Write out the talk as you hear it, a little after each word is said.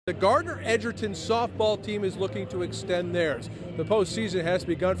The Gardner-Edgerton softball team is looking to extend theirs. The postseason has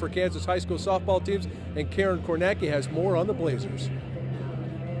begun for Kansas high school softball teams, and Karen Kornacki has more on the Blazers.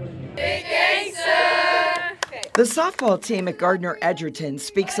 Big gangster! The softball team at Gardner-Edgerton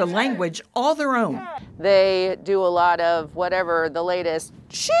speaks a language all their own. They do a lot of whatever the latest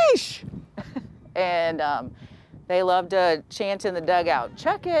sheesh, and they love to chant in the dugout,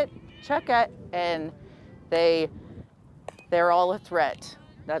 chuck it, and they're all a threat.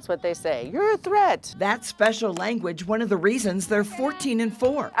 That's what they say. You're a threat. That special language, one of the reasons they're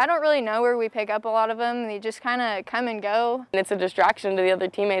 14-4. I don't really know where we pick up a lot of them. They just kind of come and go. And it's a distraction to the other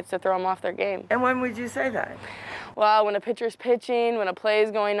teammates to throw them off their game. And when would you say that? Well, when a pitcher's pitching, when a play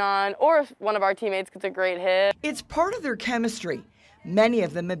is going on, or if one of our teammates gets a great hit. It's part of their chemistry. Many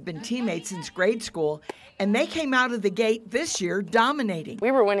of them have been teammates since grade school, and they came out of the gate this year dominating.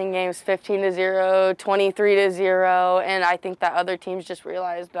 We were winning games 15-0, 23-0, and I think that other teams just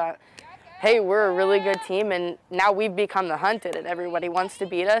realized that, hey, we're a really good team, and now we've become the hunted, and everybody wants to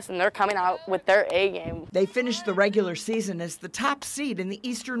beat us, and they're coming out with their A game. They finished the regular season as the top seed in the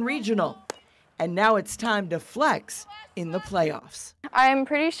Eastern Regional, and now it's time to flex in the playoffs. I'm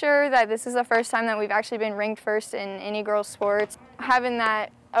pretty sure that this is the first time that we've actually been ranked first in any girls' sports. Having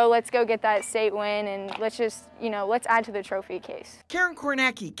that, oh, let's go get that state win and let's just, let's add to the trophy case. Karen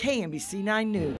Kornacki, KMBC 9 News.